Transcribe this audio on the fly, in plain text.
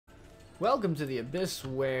Welcome to the abyss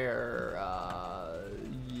where, I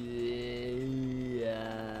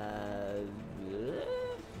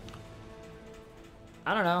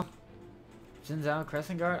don't know. Jinzhao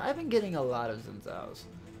Crescent Guard? I've been getting a lot of Jinzhaos.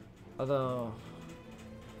 Although,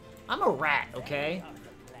 I'm a rat, okay?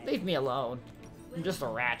 Leave me alone. I'm just a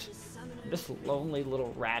rat. I'm just a lonely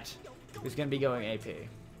little rat who's gonna be going AP.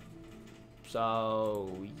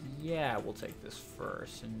 So, yeah, we'll take this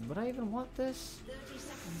first. And would I even want this?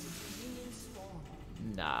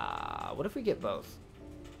 Nah, what if we get both?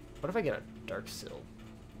 What if I get a Dark Seal?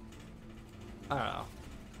 I don't know.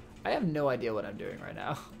 I have no idea what I'm doing right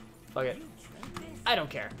now. Fuck it. I don't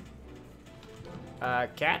care.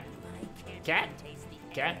 Cat? Cat?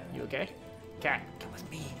 Cat, you okay? Cat, come with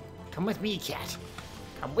me. Come with me, cat.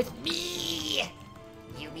 Come with me!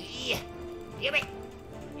 You me!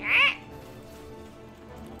 Ah!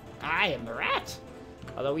 I am the rat!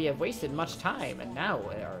 Although we have wasted much time, and now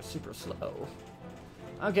we are super slow.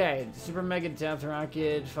 Okay, Super Mega Depth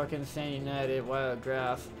Rocket, fucking Sand United, Wild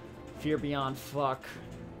Graph, Fear Beyond Fuck,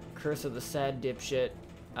 Curse of the Sad Dipshit,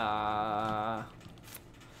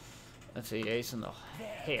 let's see, Ace in the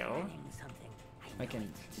Hail. I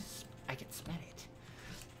can smell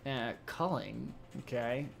it. Culling,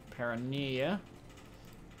 okay, Paranoia.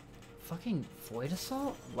 Fucking Void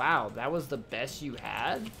Assault? Wow, that was the best you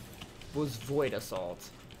had? Was Void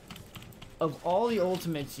Assault. Of all the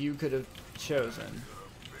ultimates you could have chosen,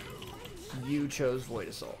 you chose Void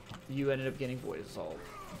Assault. You ended up getting Void Assault.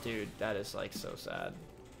 Dude, that is like so sad.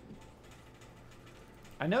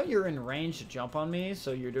 I know you're in range to jump on me,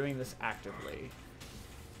 so you're doing this actively.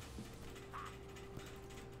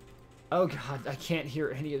 Oh god, I can't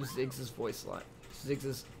hear any of Ziggs's voice line.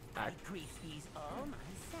 Ziggs's act.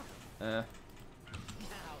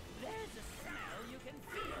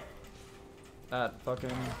 That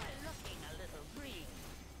fucking...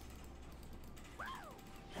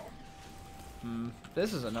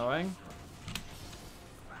 this is annoying.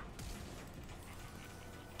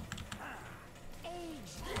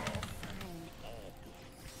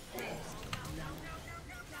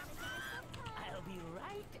 I'll be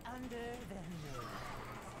right under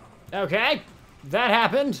the... Okay, that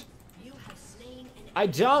happened. I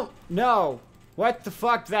don't know what the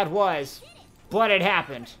fuck that was, but it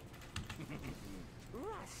happened.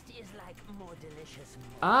 Rust is like more delicious.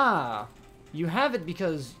 Ah, you have it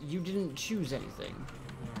because you didn't choose anything.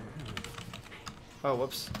 Oh,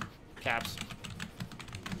 whoops. Caps.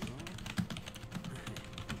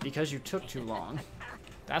 Because you took too long.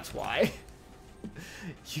 That's why.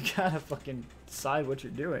 You gotta fucking decide what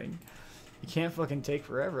you're doing. You can't fucking take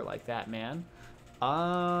forever like that, man.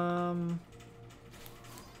 I'm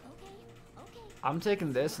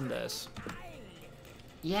taking this and this.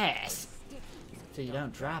 Yes! So you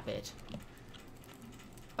don't drop it.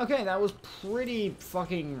 Okay, that was pretty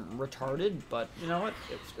fucking retarded, but you know what?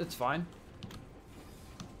 It's fine.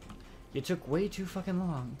 You took way too fucking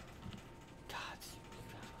long. God,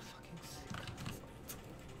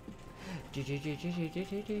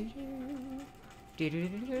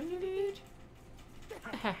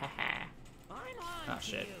 oh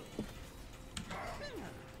shit.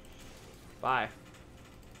 Bye.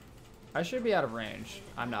 I should be out of range.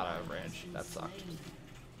 I'm not out of range. That sucked.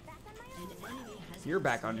 You're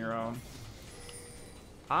back on your own.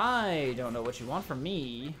 I don't know what you want from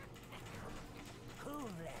me.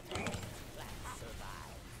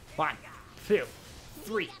 1, 2,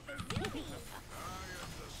 3.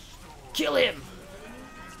 Kill him!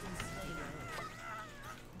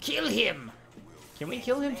 Kill him! Can we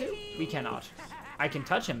kill him too? We cannot. I can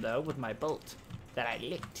touch him though with my bolt that I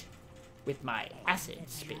licked with my acid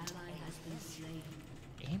spit.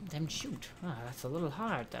 Aim then shoot. Oh, that's a little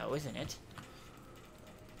hard though, isn't it?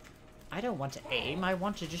 I don't want to aim, I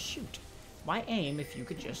want to just shoot. Why aim if you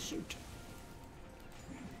could just shoot?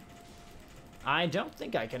 I don't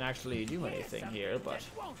think I can actually do anything here, but...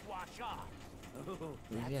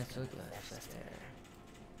 Yeah, so good, sister.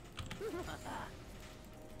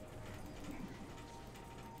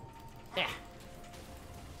 Yeah.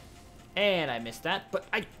 And I missed that, but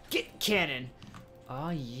I get cannon. Oh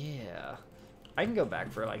yeah. I can go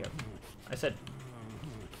back for like a... I said...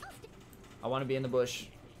 I want to be in the bush.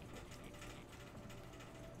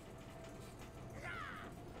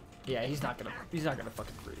 Yeah, he's not gonna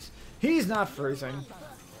fucking freeze. He's not freezing.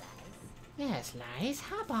 Yes, Lies,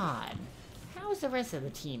 hop on. How's the rest of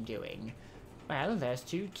the team doing? Well, there's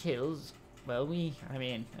 2 kills. Well,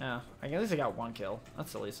 I guess I got 1 kill.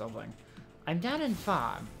 That's at least something. I'm down in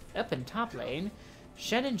farm. Up in top lane.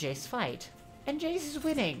 Shen and Jace fight. And Jace is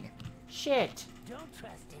winning. Shit. Don't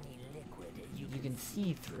trust any liquid You can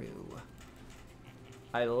see through.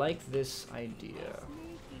 I like this idea.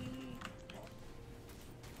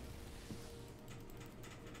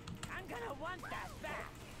 I'm gonna want that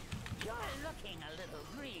back. You're looking a little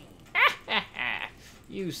green.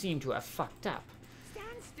 You seem to have fucked up.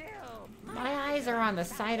 Stand still. My eyes are on the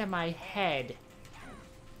side of my head.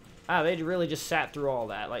 Ah, they really just sat through all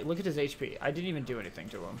that. Like, look at his HP. I didn't even do anything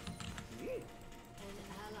to him.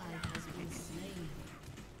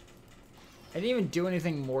 I didn't even do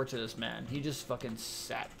anything more to this man. He just fucking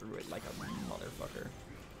sat through it like a motherfucker.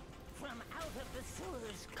 From out of the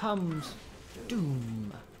sewers Comes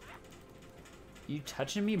doom. You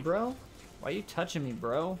touching me, bro? Why you touching me,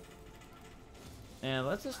 bro? And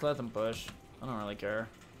let's just let them push. I don't really care.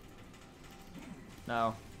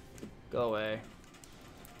 No. Go away.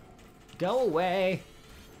 Go away.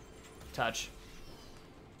 Touch.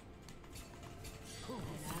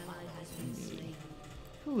 Me.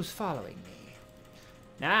 Who's following me?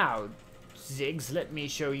 Now, Ziggs, let me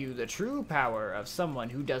show you the true power of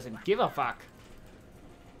someone who doesn't give a fuck.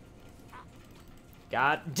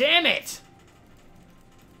 God damn it!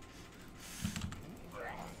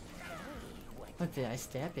 What did I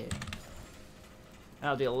step in?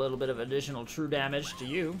 I'll do a little bit of additional true damage to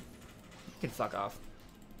you. You can fuck off.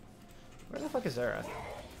 Where the fuck is Zara?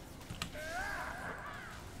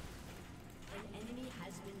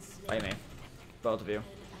 Fight me. Both of you.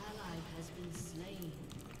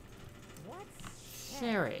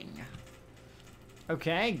 Sharing.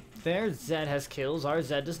 Okay, their Zed has kills, our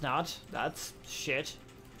Zed does not. That's shit.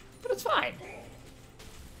 But it's fine.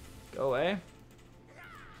 Go away.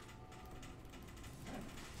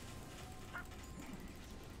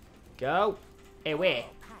 Go away.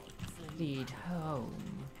 Lead home.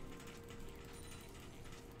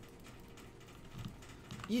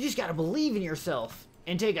 You just gotta believe in yourself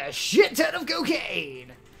and take a shit ton of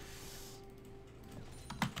cocaine.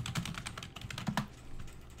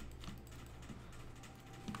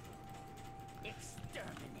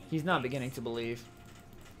 He's not beginning to believe.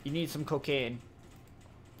 You need some cocaine.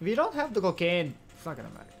 If you don't have the cocaine, it's not gonna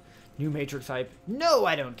matter. New Matrix hype. No,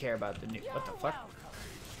 I don't care about the new. What the fuck?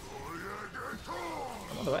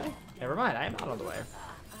 I'm on the way. Never mind, I am not on the way.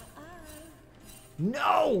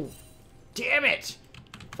 No! Damn it!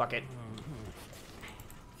 Fuck it.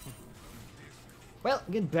 Well,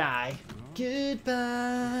 goodbye.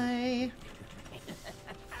 Goodbye.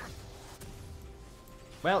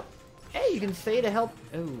 Well, hey, you can stay to help.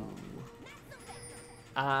 Ooh.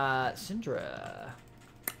 Syndra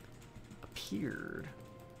appeared.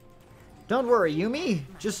 Don't worry, Yumi.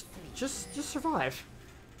 Just survive.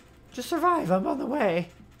 Just survive. I'm on the way.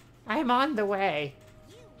 I'm on the way.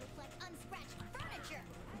 You look like unscratched furniture.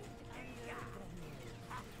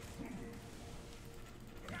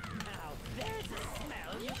 Now there's a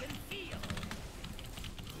smell you can feel.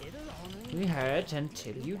 It'll only We hurt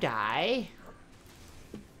until you die.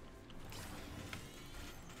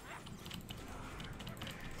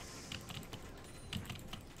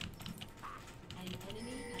 An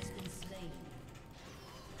enemy has been slain.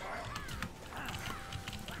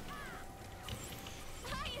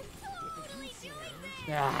 I am totally doing this.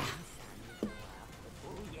 Ah.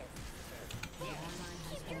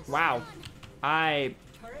 Wow.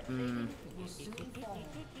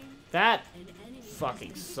 That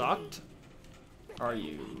fucking sucked. Are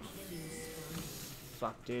you?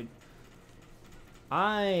 Fuck, dude.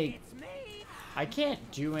 I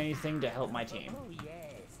can't do anything to help my team.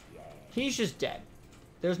 He's just dead.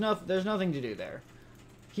 There's nothing to do there.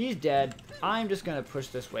 He's dead. I'm just gonna push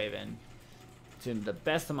this wave in to the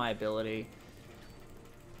best of my ability.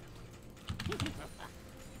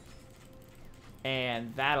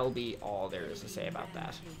 And that'll be all there is to say about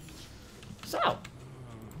that. So.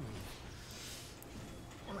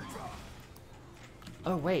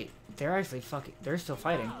 Oh wait, they're actually they're still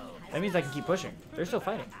fighting. That means I can keep pushing. They're still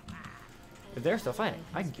fighting. If they're still fighting,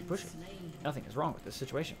 I can keep pushing. Nothing is wrong with this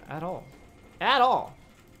situation at all. At all!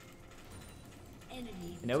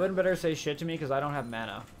 No one better say shit to me because I don't have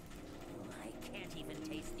mana. I can't even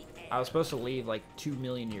taste the air. I was supposed to leave like 2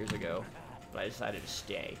 million years ago, but I decided to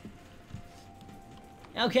stay.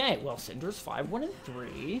 Okay, well, Syndra's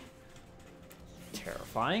 5-1-3.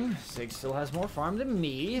 Terrifying. Zig still has more farm than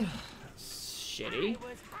me. Shitty.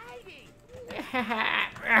 Was hiding.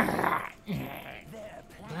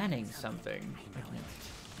 Planning something.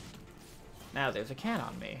 Now there's a can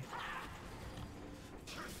on me.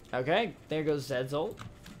 Okay, there goes Zed's ult.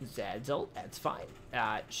 Zed's ult, that's fine.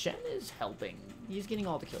 Shen is helping. He's getting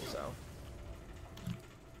all the kills though.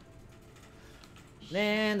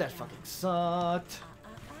 Man, that fucking sucked.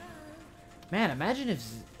 Man, imagine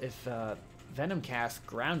if Venom cast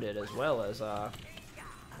grounded as well as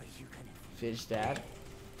Fidge Dad.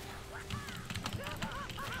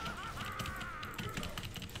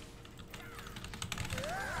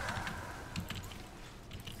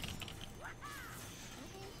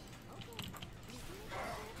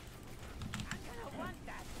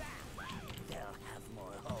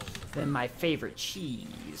 than my favorite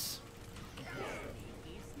cheese.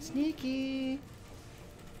 Sneaky.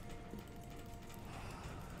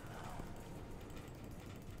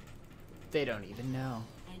 They don't even know.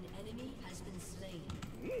 An enemy has been slain.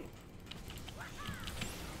 This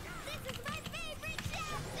is my favorite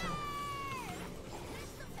chapter!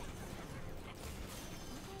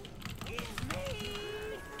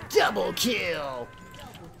 Double kill!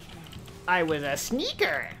 I was a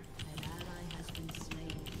sneaker! An ally has been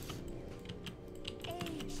slain.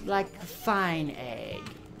 Like a fine egg.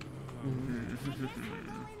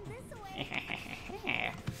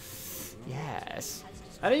 Yes.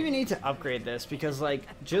 I don't even need to upgrade this because, like,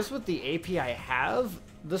 just with the AP I have,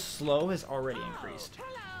 the slow has already increased.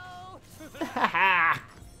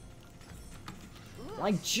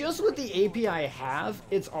 Like, just with the AP I have,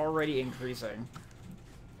 it's already increasing.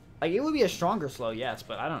 Like, it would be a stronger slow, yes,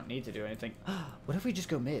 but I don't need to do anything. What if we just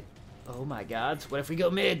go mid? Oh my god, what if we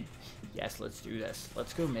go mid? Yes, let's do this.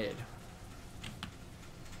 Let's go mid.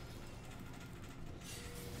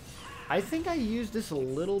 I think I used this a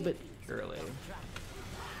little bit early.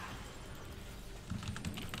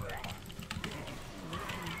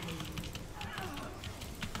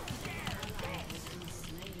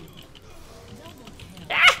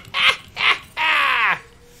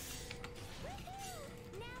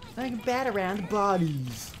 I can bat around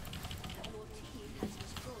bodies.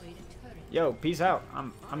 Yo, peace out.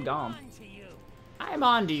 I'm gone. I'm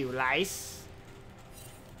on to you, Lice.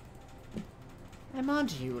 I'm on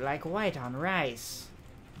to you like white on rice.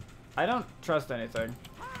 I don't trust anything.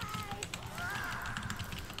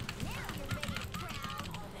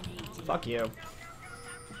 Fuck you.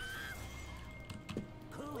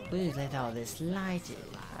 Please let all this light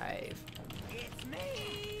alive.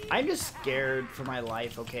 I'm just scared for my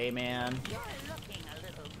life, okay, man?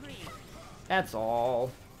 That's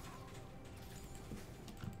all.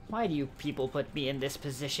 Why do you people put me in this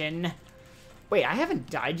position? Wait, I haven't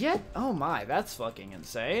died yet? Oh my, that's fucking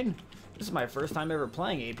insane. This is my first time ever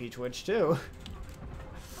playing AP Twitch, too.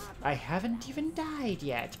 I haven't even died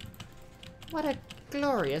yet. What a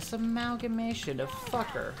glorious amalgamation of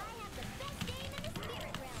fucker.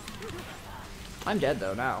 I'm dead,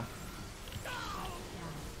 though, now.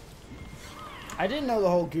 I didn't know the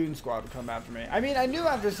whole goon squad would come after me. I mean, I knew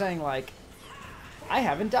after saying, like, I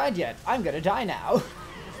haven't died yet. I'm gonna die now.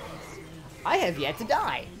 I have yet to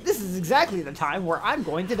die. This is exactly the time where I'm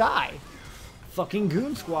going to die. Fucking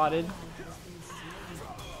goon squatted.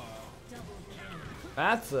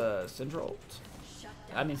 That's a Syndra ult.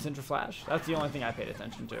 I mean Syndra flash. That's the only thing I paid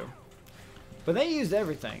attention to. But they used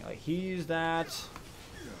everything. Like, he used that.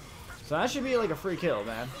 So that should be like a free kill,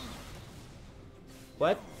 man.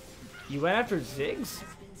 What? You went after Ziggs?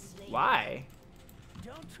 Why?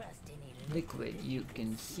 Liquid you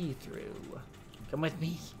can see through. Come with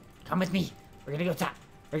me. Come with me. We're gonna go top.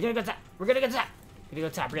 We're gonna go top. We're gonna go top. We're gonna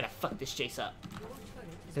go top. We're gonna fuck this chase up.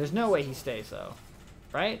 There's no way he stays though.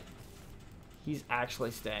 Right? He's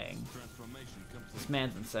actually staying. This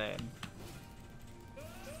man's insane.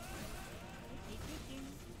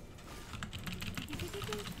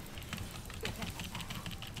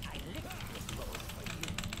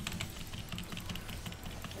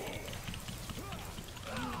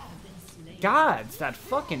 Gods, that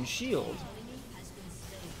fucking shield.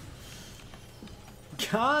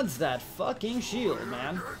 Gods, that fucking shield,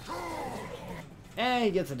 man. And he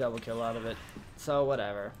gets a double kill out of it. So,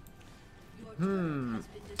 whatever.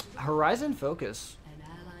 Horizon Focus.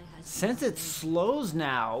 Since it slows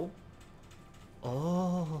now...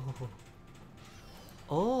 Oh.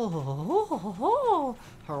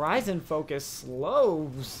 Horizon Focus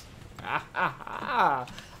slows. I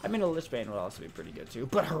mean, a Lichbane would also be pretty good too.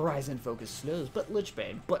 But Horizon Focus slows. But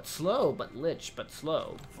Lichbane. But slow. But Lich. But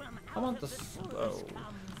slow. I want the slow.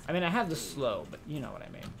 I mean, I have the slow, but you know what I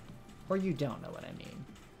mean. Or you don't know what I mean.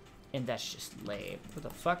 And that's just lame. What the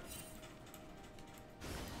fuck?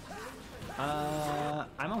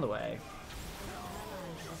 I'm on the way.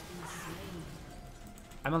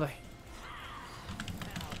 I'm on the way.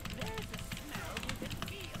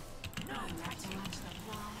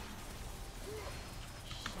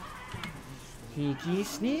 Sneaky,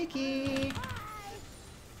 sneaky.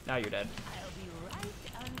 Now you're dead.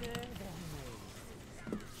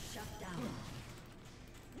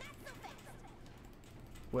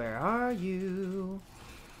 Where are you?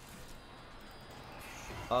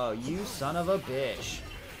 Oh, you son of a bitch.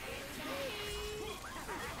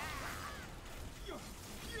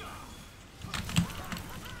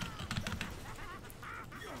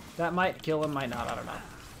 That might kill him, might not, I don't know.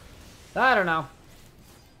 I don't know.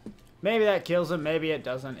 Maybe that kills him, maybe it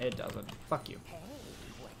doesn't. It doesn't. Fuck you.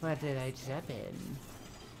 What did I step in?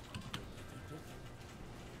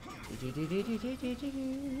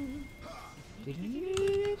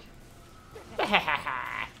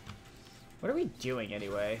 What are we doing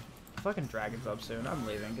anyway? Fucking dragon's up soon. I'm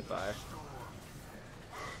leaving. Goodbye.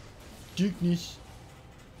 Dickness.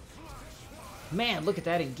 Man, look at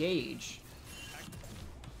that engage.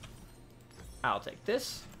 I'll take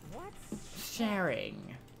this.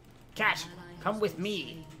 Sharing. Catch! Come with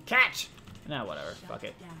me! Catch! Nah, whatever. Fuck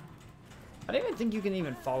it. I don't even think you can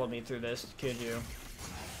even follow me through this, could you?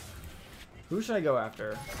 Who should I go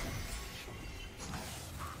after?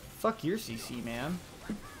 Fuck your CC, man.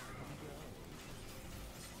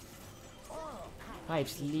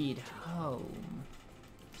 Pipes lead home.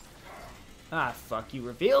 Ah, fuck, you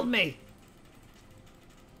revealed me!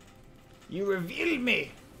 You revealed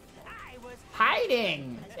me!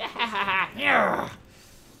 Hiding!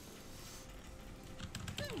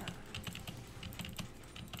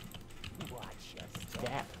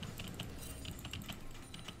 Step.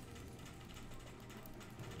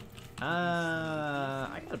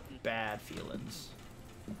 I got bad feelings.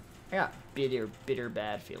 I got bitter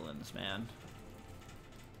bad feelings, man.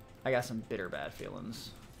 I got some bitter bad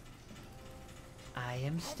feelings. I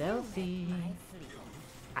am stealthy.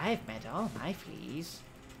 I've met all my fleas.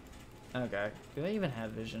 Okay. Do they even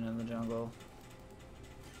have vision in the jungle?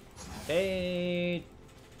 They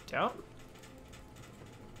don't?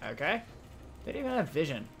 Okay. They don't even have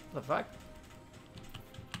vision. What the fuck?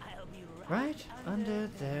 Right under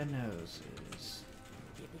their noses.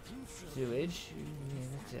 Sewage.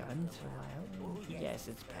 Yes,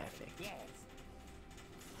 it's perfect.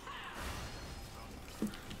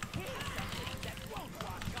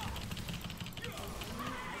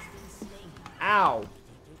 Ow!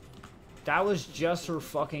 That was just her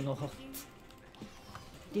fucking ult.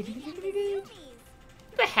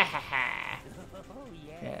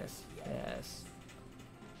 Yes, yes.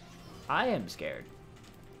 I am scared.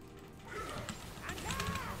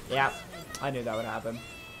 Yeah, I knew that would happen.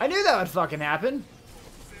 I knew that would fucking happen!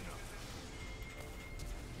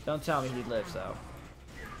 Don't tell me he lives, though.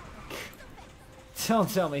 Don't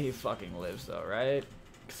tell me he fucking lives, though, right?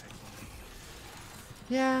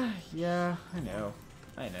 Yeah, I know.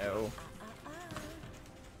 I know.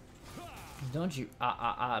 Don't you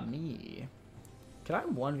me. Can I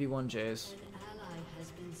 1v1 Jace?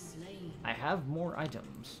 I have more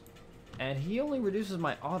items. And he only reduces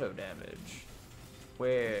my auto damage.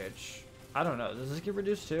 Which, I don't know. Does this get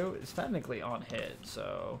reduced too? It's technically on hit,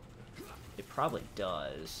 so it probably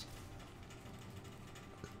does.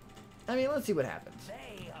 I mean, let's see what happens.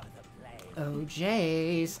 Oh,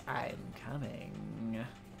 Jace, I'm coming.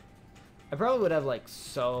 I probably would have, like,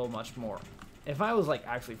 so much more. If I was, like,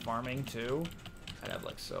 actually farming, too, I'd have,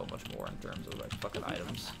 like, so much more in terms of, like, fucking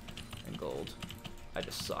items and gold. I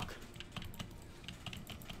just suck.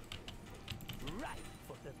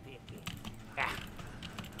 Ah.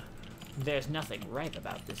 There's nothing right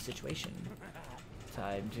about this situation.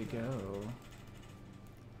 Time to go.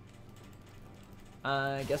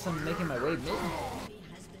 I guess I'm making my way mid.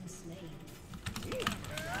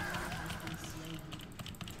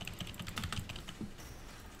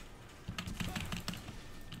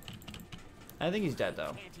 I think he's dead,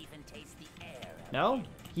 though. No?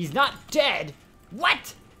 He's not dead!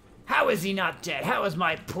 What? How is he not dead? How is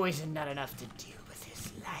my poison not enough to deal with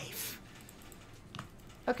his life?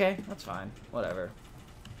 Okay, that's fine. Whatever.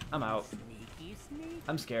 I'm out.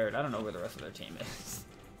 I'm scared. I don't know where the rest of their team is.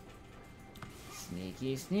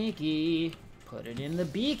 Sneaky, sneaky. Put it in the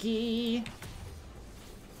beaky.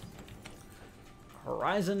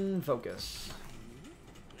 Horizon focus.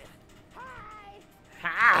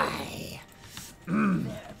 Hi!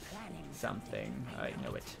 Something. I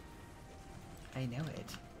know it. I know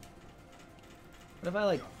it. What if I,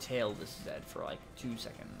 like, tail this Zed for, like, 2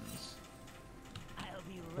 seconds?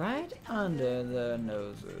 Right under the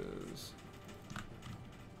noses.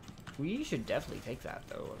 We should definitely take that,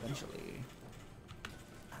 though, eventually.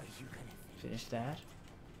 Finish that?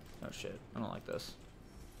 Oh, shit. I don't like this.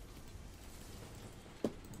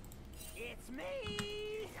 It's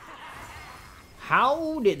me!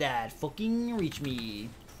 How did that fucking reach me?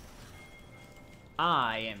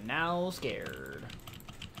 I am now scared.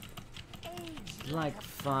 Like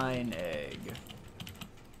fine egg.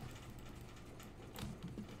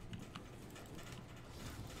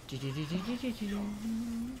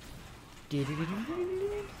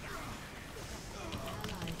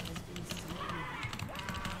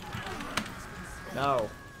 No.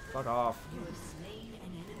 Fuck off.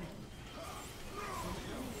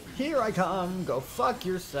 Here I come. Go fuck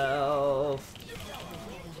yourself.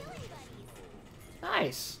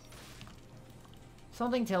 Nice.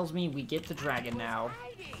 Something tells me we get the dragon now.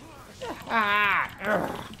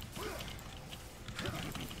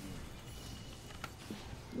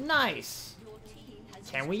 Nice.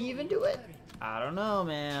 Can we even do it? I don't know,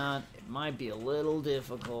 man. It might be a little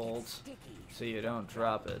difficult. So you don't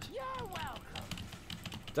drop it. You're welcome.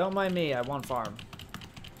 Don't mind me, I want farm.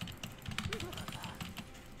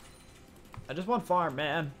 I just want farm,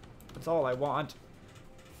 man. That's all I want.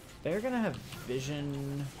 They're gonna have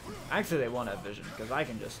vision. Actually, they won't have vision, because I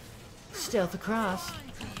can just stealth across.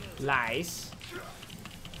 Nice.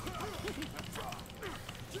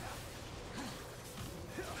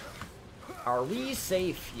 Are we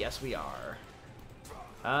safe? Yes, we are.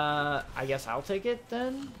 I guess I'll take it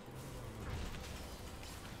then.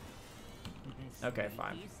 Okay,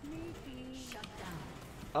 fine.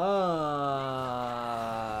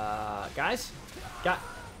 Guys?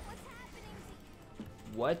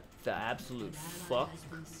 What the absolute fuck?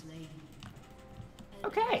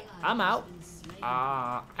 Okay, I'm out.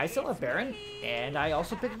 I still have Baron, and I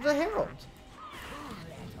also picked up the Herald.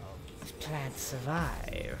 Plants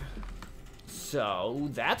survive. So,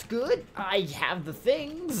 that's good. I have the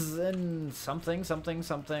things, and something.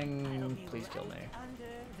 Please kill me.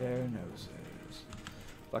 Their noses.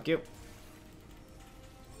 Fuck you.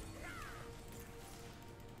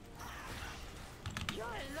 You're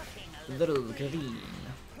looking a Little green.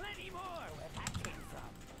 plenty more where that came from.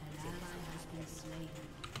 An ally has been slain.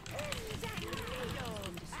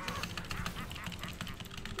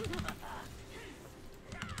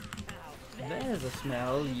 There's a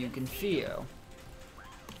smell you can feel.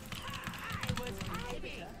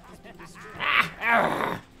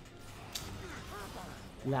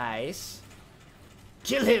 Nice.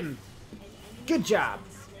 Kill him! Good job!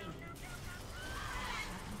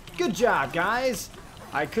 Good job, guys!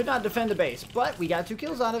 I could not defend the base, but we got 2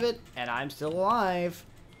 kills out of it, and I'm still alive.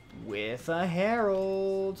 With a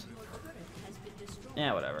Herald.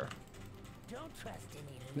 Yeah, whatever. Don't trust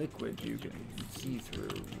any Liquid you can see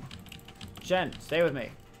through. Shen, stay with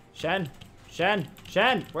me. Shen!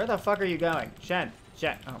 Where the fuck are you going? Shen!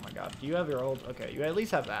 Oh my god. Do you have your old? Okay, you at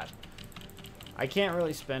least have that. I can't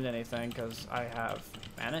really spend anything because I have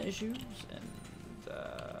mana issues, and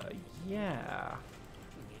yeah.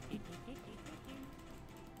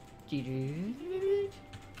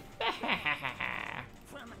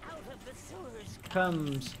 from out of the sewers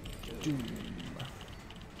Comes doom.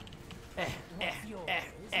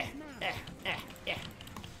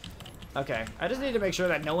 Okay, I just need to make sure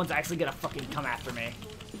that no one's actually gonna fucking come after me.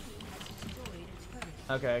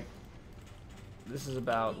 Okay. This is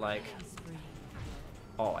about, like,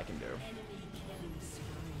 all I can do.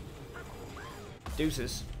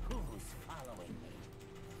 Deuces. Who's following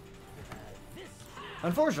me?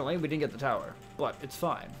 Unfortunately, we didn't get the tower, but it's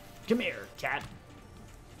fine. Come here, cat.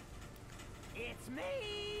 It's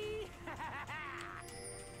me.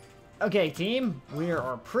 Okay, team, we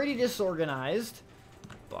are pretty disorganized,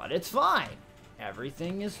 but it's fine.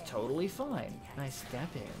 Everything is totally fine. Can I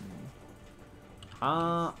step in?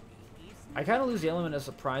 I kind of lose the element of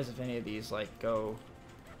surprise if any of these, like, go...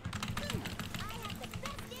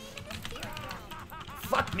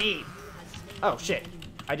 Fuck me! Oh, shit.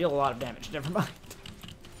 I deal a lot of damage. Never mind.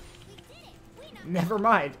 Never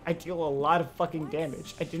mind. I deal a lot of fucking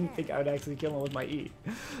damage. I didn't think I would actually kill him with my E.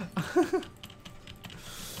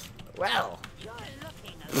 Well. You're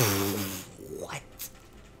looking a little What?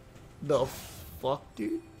 The fuck,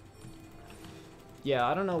 dude? Yeah,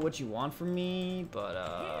 I don't know what you want from me, but,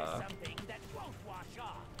 Here's something that won't wash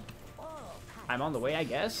off. Oh, I'm on the way, I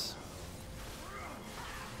guess.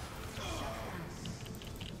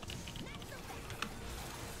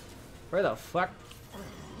 Where the fuck?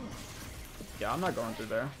 Yeah, I'm not going through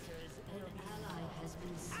there.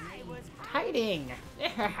 Hiding!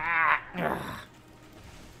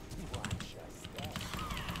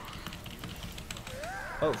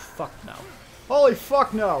 Oh, fuck no. Holy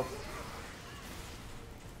fuck no!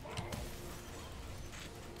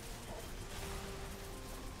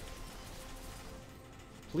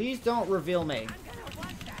 Please don't reveal me.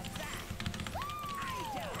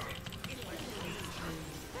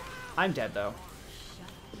 I'm dead though.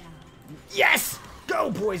 Yes!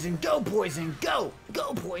 Go poison! Go poison! Go!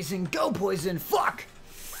 Go poison! Go poison! Fuck!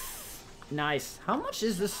 Nice. How much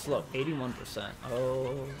is this slope? 81%.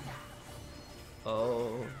 Oh.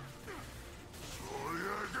 Oh.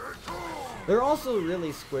 They're also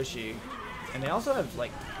really squishy. And they also have,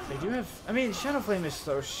 like, they do have, I mean, Shadow Flame is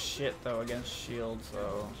so shit, though, against shield,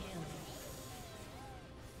 so.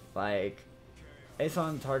 Like, it's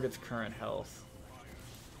on target's current health.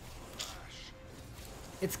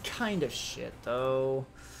 It's kind of shit, though.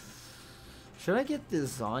 Should I get the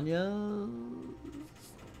Zanya?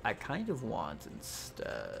 I kind of want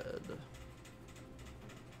instead.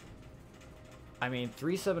 I mean,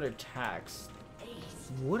 3-7 attacks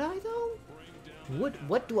Would I though?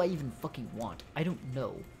 What do I even fucking want? I don't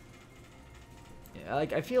know. Yeah,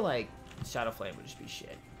 like I feel like Shadow Flame would just be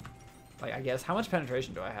shit. Like I guess how much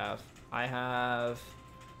penetration do I have? I have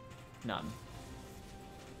none.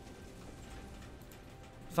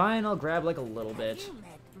 Fine, I'll grab like a little bit.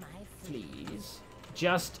 Please.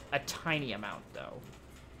 Just a tiny amount though.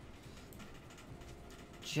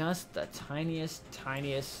 Just the tiniest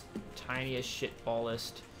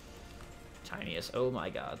shitballest. Tiniest. Oh my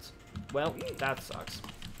god. Well, that sucks.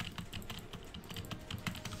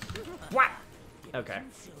 What? Okay.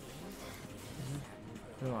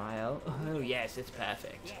 While. Oh yes, it's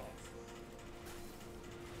perfect.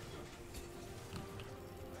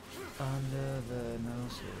 Under the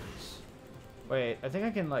noses. Wait, I think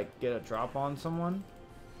I can like get a drop on someone.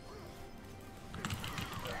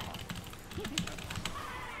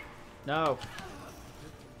 No.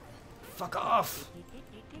 Fuck off. An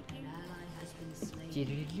ally has been slain. You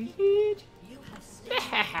You have slain. An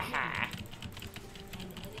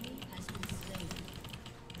enemy has been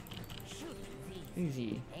slain.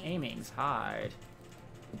 Easy. Aiming's hard.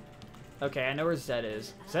 Okay, I know where Zed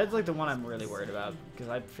is. Zed's like the one I'm really worried about because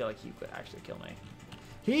I feel like he could actually kill me.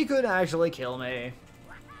 He could actually kill me.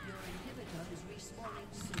 Your inhibitor is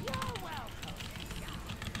respawning soon. You're welcome.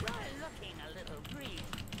 You're looking a little green.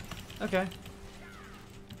 Okay.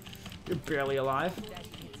 You're barely alive.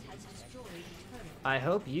 Has destroyed a turret. I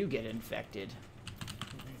hope you get infected.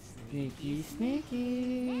 Sneaky, sneaky.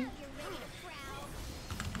 You're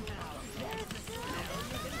ready to prowl.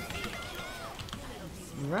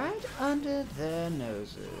 Right under their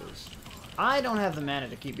noses. I don't have the mana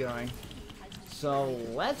to keep going. So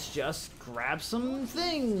let's just grab some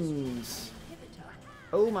things.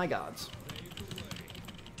 Oh my gods.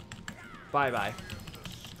 Bye-bye.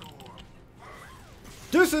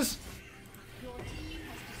 Deuces!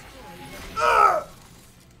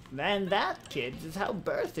 And that, kids, is how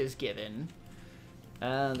birth is given.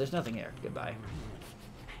 There's nothing here. Goodbye.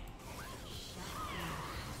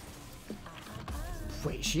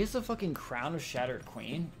 Wait, she has the fucking crown of Shattered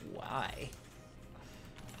Queen? Why?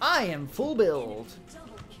 I am full build.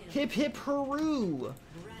 Hip hip hurroo.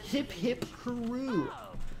 Hip hip hurroo.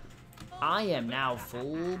 I am now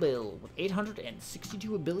full build with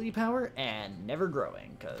 862 ability power and never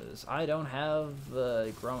growing because I don't have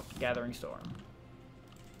the Gathering Storm.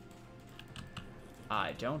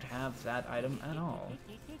 I don't have that item at all.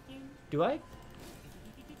 Do I?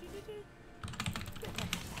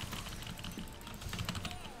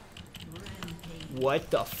 What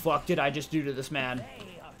the fuck did I just do to this man?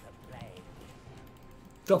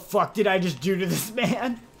 The fuck did I just do to this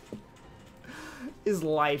man? His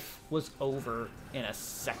life was over in a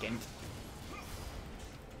second.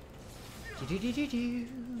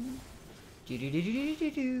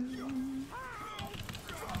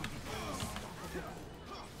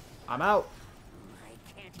 I'm out.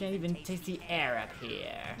 Can't even taste the air up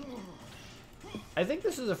here. I think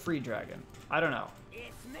this is a free dragon. I don't know.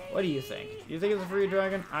 What do you think? You think it's a free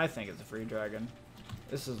dragon? I think it's a free dragon.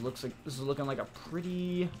 This is looking like a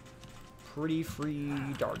pretty free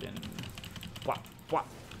dragon. What?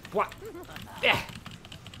 Yeah.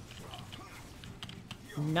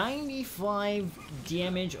 95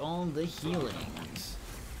 damage on the healings.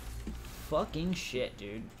 Fucking shit,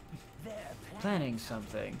 dude. Planning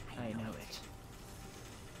something. I know it.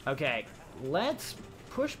 Okay, let's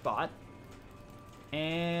push bot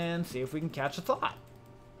and see if we can catch a thought.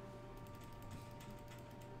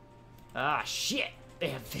 Ah, shit. They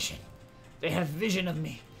have vision. They have vision of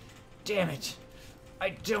me. Damn it. I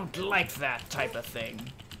don't like that type of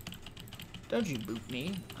thing. Don't you boop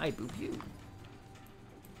me. I boop you.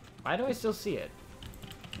 Why do I still see it?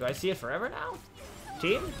 Do I see it forever now?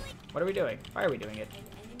 Team? What are we doing? Why are we doing it?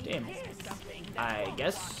 Team. I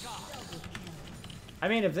guess. I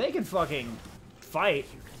mean, if they can fucking fight.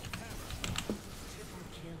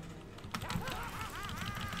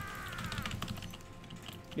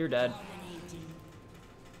 You're dead.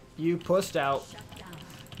 You pussed out.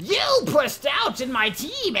 You pussed out and my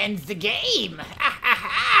team ends the game! Ha ha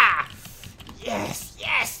ha! Yes,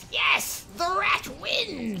 yes, yes! The rat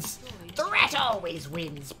wins! The rat always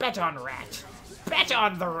wins. Bet on rat. Bet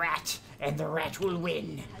on the rat, and the rat will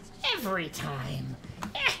win. Every time.